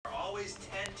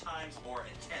times more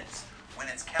intense when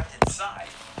it's kept inside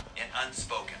and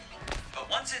unspoken. But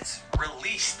once it's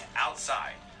released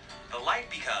outside, the light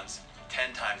becomes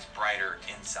 10 times brighter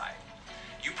inside.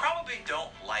 You probably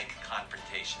don't like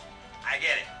confrontation. I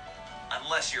get it.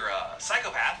 Unless you're a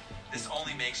psychopath, this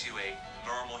only makes you a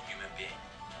normal human being.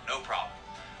 No problem.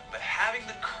 But having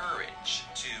the courage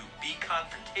to be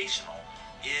confrontational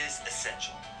is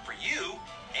essential for you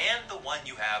and the one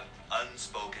you have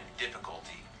unspoken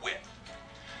difficulty with.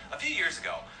 A few years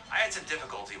ago, I had some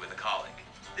difficulty with a colleague.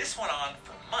 This went on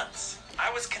for months.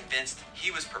 I was convinced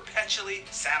he was perpetually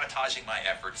sabotaging my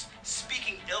efforts,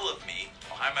 speaking ill of me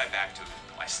behind my back to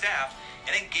my staff,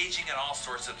 and engaging in all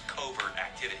sorts of covert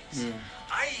activities.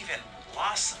 I even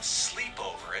lost some sleep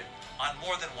over it on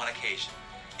more than one occasion.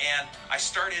 And I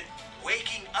started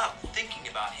waking up thinking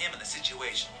about him and the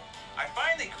situation. I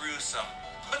finally grew some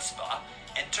chutzpah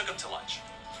and took him to lunch.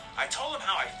 I told him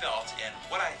how I felt and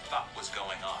what I thought was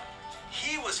going on.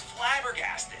 He was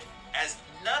flabbergasted, as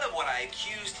none of what I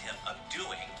accused him of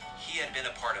doing, he had been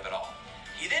a part of at all.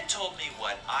 He then told me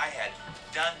what I had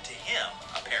done to him,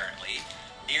 apparently,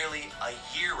 nearly a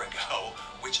year ago,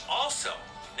 which also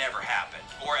never happened,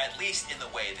 or at least in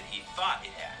the way that he thought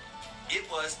it had. It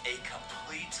was a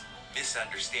complete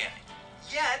misunderstanding.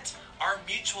 Yet, our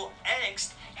mutual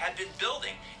angst had been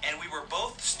building, and we were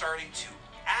both starting to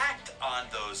act on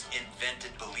those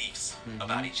invented beliefs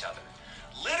about each other.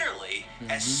 Literally,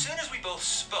 as soon as we both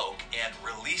spoke and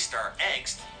released our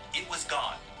angst, it was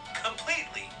gone.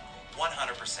 Completely.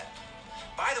 100%.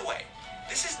 By the way,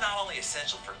 this is not only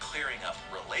essential for clearing up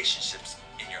relationships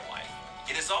in your life,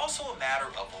 it is also a matter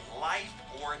of life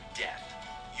or death.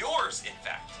 Yours, in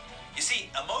fact. You see,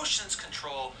 emotions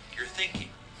control your thinking,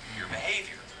 your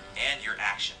behavior, and your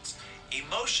actions.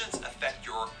 Emotions affect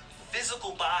your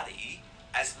physical body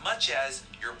as much as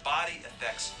your body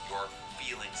affects your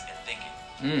feelings and thinking.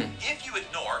 If you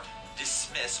ignore,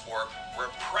 dismiss, or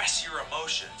repress your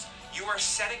emotions, you are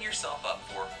setting yourself up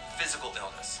for physical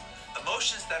illness.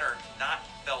 Emotions that are not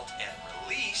felt and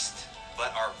released,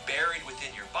 but are buried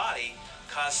within your body,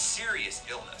 cause serious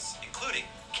illness, including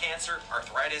cancer,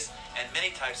 arthritis, and many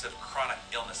types of chronic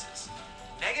illnesses.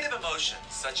 Negative emotions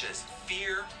such as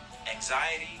fear,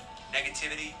 anxiety,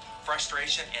 negativity,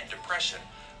 frustration, and depression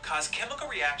cause chemical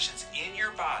reactions in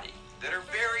your body that are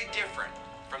very different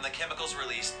from the chemicals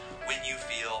released when you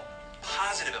feel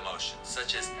positive emotions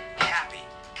such as happy,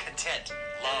 content,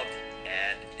 loved,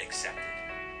 and accepted.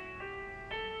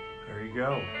 There you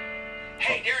go.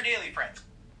 Hey, Darren Daily friends.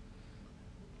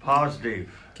 Positive.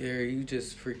 Gary, you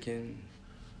just freaking...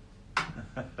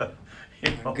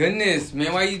 You know, Goodness,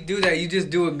 man, why you do that? You just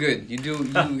do it good. You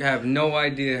have no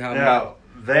idea how now,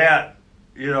 that,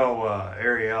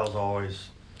 Ariel's always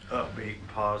upbeat and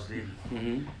positive,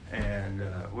 and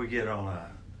we get on a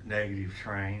negative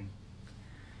train,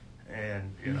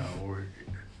 and,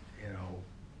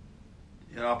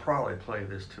 I'll probably play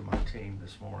this to my team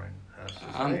this morning.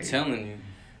 I'm telling you.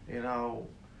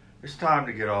 It's time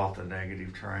to get off the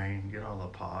negative train, get on the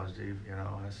positive,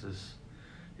 this is...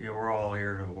 we're all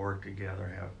here to work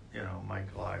together,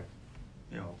 make life,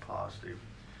 positive.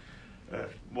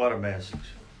 What a message.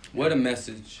 What a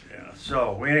message. Yeah.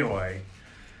 So anyway,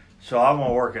 I'm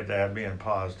gonna work at that, being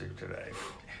positive today.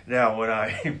 Now,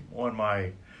 when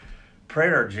my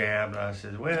printer jammed, I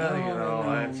said,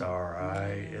 that's all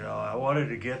right. I wanted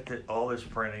to get all this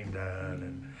printing done,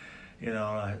 and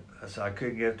I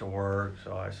couldn't get to work,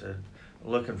 so I said,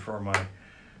 looking for my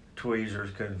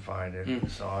tweezers, couldn't find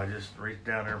it, so I just reached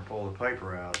down there and pulled the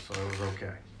paper out, so it was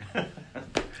okay.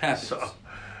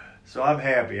 So I'm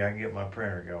happy I can get my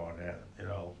printer going,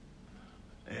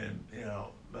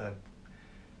 but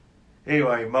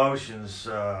anyway, emotions,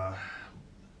 a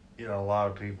lot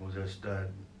of people just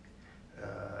doesn't,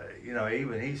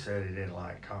 even he said he didn't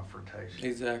like confrontation.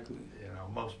 Exactly.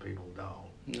 Most people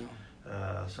don't. No.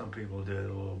 Some people do it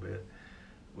a little bit,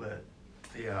 but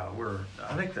yeah,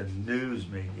 I think the news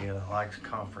media likes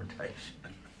confrontation.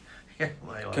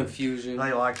 Confusion.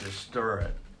 They like to stir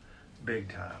it big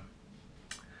time.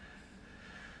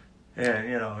 And,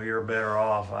 you're better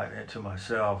off, to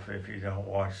myself, if you don't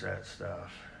watch that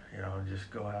stuff.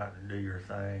 Just go out and do your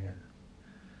thing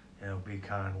and, be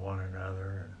kind to one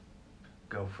another and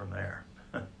go from there.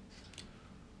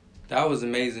 That was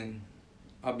amazing.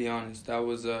 I'll be honest.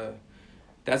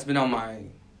 That's been on my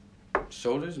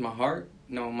shoulders, my heart.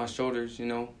 No, my shoulders,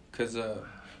 because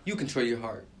you control your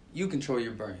heart. You control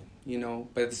your brain,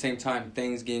 but at the same time,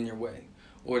 things get in your way.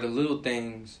 Or the little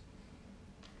things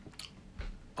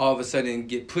all of a sudden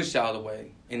get pushed out of the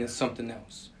way, and it's something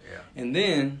else. Yeah. And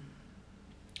then,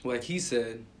 like he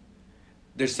said,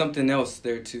 there's something else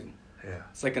there too. Yeah.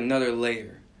 It's like another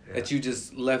layer Yeah. that you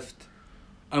just left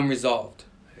unresolved.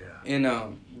 Yeah. And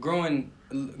growing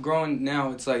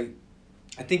now, it's like,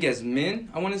 I think as men,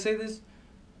 I want to say this,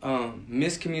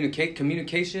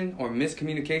 communication or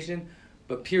miscommunication,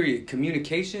 but period,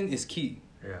 communication is key.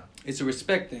 Yeah. It's a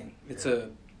respect thing.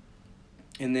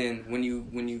 And then when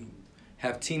you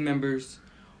have team members,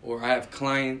 or I have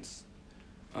clients,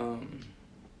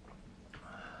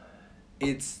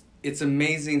 it's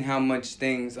amazing how much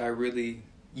things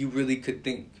you really could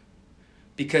think,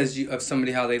 because of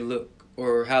somebody, how they look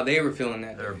or how they were feeling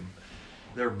that day.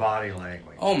 Their body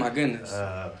language. Oh my goodness.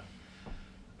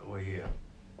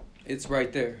 It's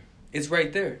right there. It's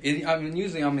right there.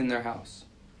 Usually I'm in their house.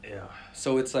 Yeah.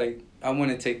 So it's like, I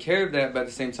want to take care of that, but at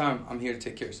the same time, I'm here to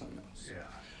take care of something else. Yeah.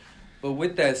 But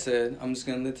with that said, I'm just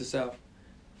gonna let this out.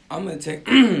 I'm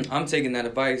taking that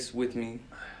advice with me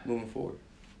moving forward.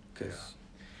 Cause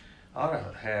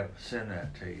I'll send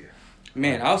that to you.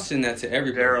 man, I'll send that to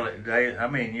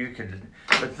everybody. You could.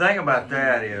 But the thing about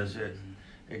that is it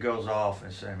goes off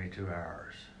in 72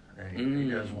 hours. And he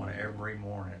does one every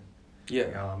morning. Yeah.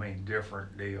 You know,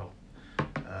 different deal.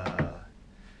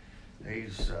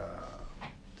 He's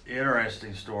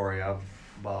interesting story. I've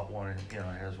bought one.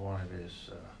 Has one of his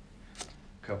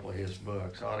couple of his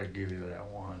books. I ought to give you that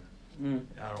one. I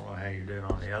don't know how you did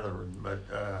on the other one, but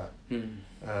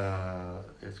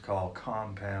it's called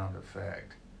Compound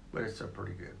Effect. But it's a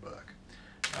pretty good book.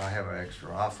 I have an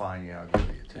extra. I'll find you. I'll give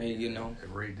you to Hey, you know.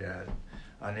 read that.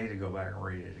 I need to go back and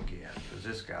read it again, because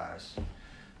this guy's,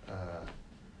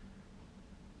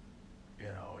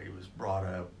 he was brought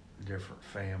up different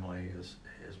family. His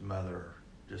mother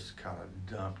just kind of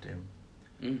dumped him,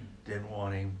 didn't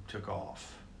want him, took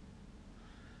off.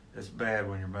 It's bad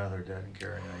when your mother doesn't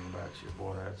care anything about you.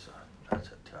 Boy, that's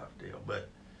a tough deal. But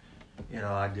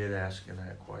I did ask him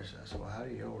that question. I said, well, how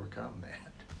do you overcome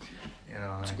that?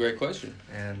 It's a great question.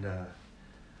 And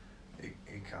he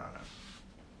kind of,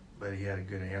 but he had a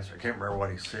good answer. I can't remember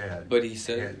what he said. But he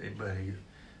said,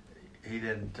 he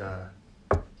didn't.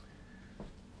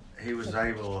 He was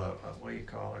able to, what do you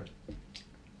call it?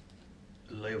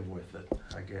 Live with it,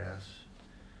 I guess.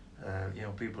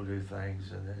 People do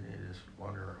things and then you just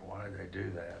wonder why they do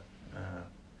that.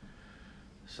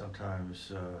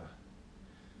 Sometimes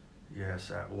you ask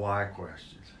that why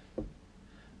question.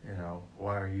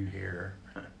 Why are you here?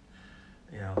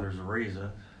 There's a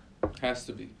reason. Has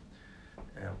to be.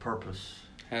 Purpose.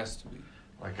 Has to be.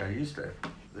 Like this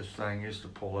thing used to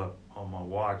pull up on my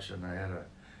watch, and I had a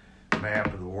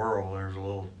map of the world. There's a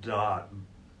little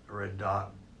red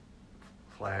dot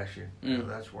flashing.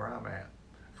 That's where I'm at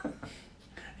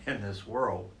in this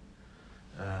world.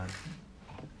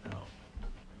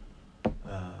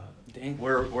 Dang.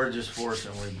 We're just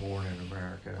fortunately born in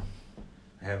America.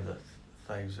 Have the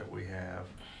things that we have.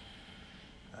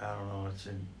 I don't know.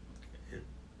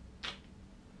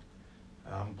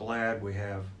 I'm glad we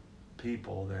have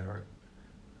people that are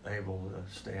able to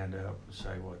stand up and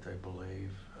say what they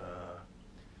believe.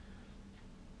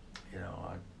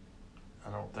 I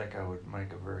don't think I would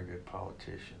make a very good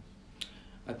politician.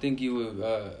 I think you would,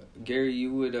 Gary,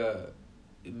 you would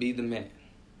be the man.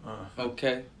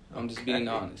 Okay? I'm just being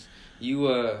honest. You,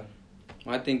 when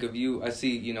I think of you, I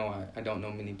see, I don't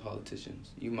know many politicians.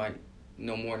 You might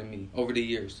know more than me over the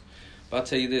years. But I'll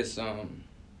tell you this,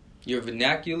 your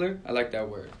vernacular, I like that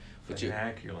word. But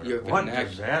vernacular. Your what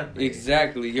does that mean?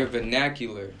 Exactly, your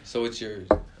vernacular. So it's yours.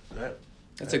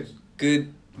 That's a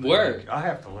good word. I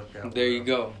have to look that There you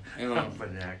go.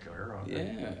 Vernacular.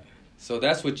 Okay. Yeah. So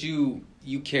that's what you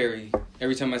carry.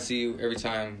 Every time I see you, every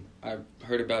time I've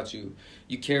heard about you,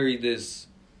 you carry this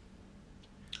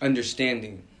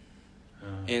understanding.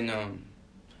 But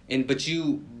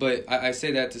I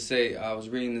say that to say, I was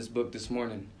reading this book this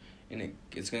morning, and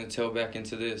it's going to tell back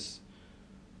into this.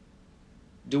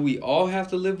 Do we all have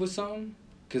to live with something?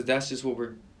 Because that's just what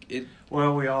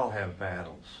Well, we all have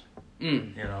battles.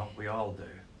 We all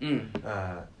do.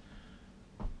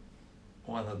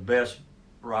 One of the best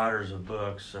writers of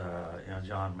books,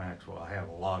 John Maxwell. I have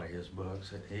a lot of his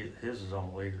books. His is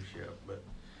on leadership, but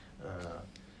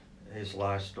his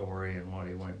life story and what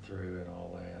he went through and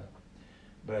all that.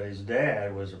 But his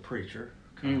dad was a preacher,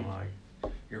 kind of like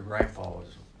your grandpa was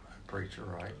a preacher,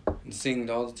 right? And sung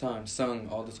all the time.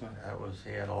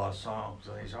 He had a lot of songs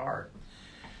in his heart.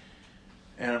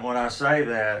 And when I say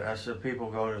that, I said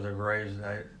people go to their graves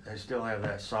and they still have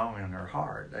that song in their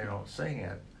heart. They don't sing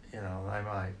it. They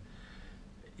might.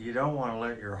 You don't want to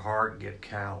let your heart get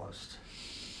calloused.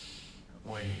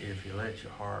 If you let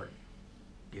your heart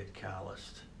get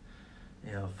calloused,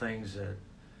 things that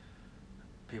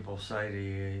people say to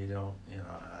you, you don't,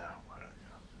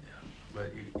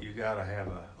 but you got to have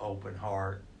an open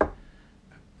heart,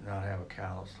 not have a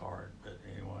calloused heart. But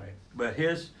anyway, but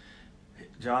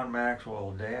John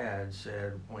Maxwell's dad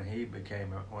said when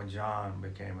John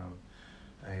became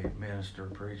a minister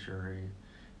preacher,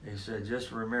 he said,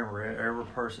 just remember, every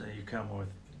person that you come with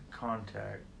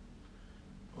contact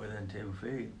within 2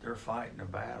 feet, they're fighting a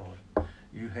battle.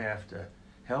 You have to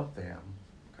help them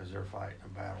because they're fighting a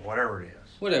battle, whatever it is.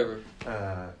 Whatever.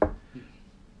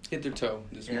 Hit their toe.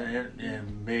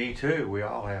 And me too. We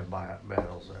all have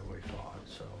battles that we fought.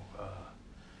 So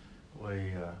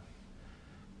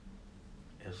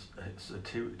it's a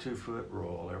 2-foot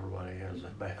rule. Everybody has a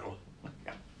battle.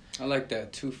 I like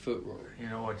that 2-foot rule. You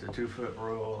know what the 2-foot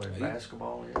rule in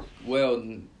basketball is? Well,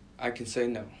 I can say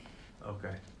no.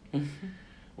 Okay.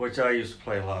 Which I used to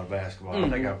play a lot of basketball. Mm-hmm. I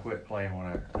think I quit playing when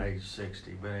I was age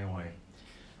 60. But anyway,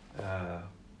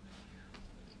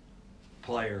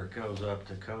 player goes up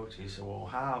to coach. He said, well,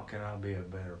 how can I be a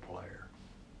better player?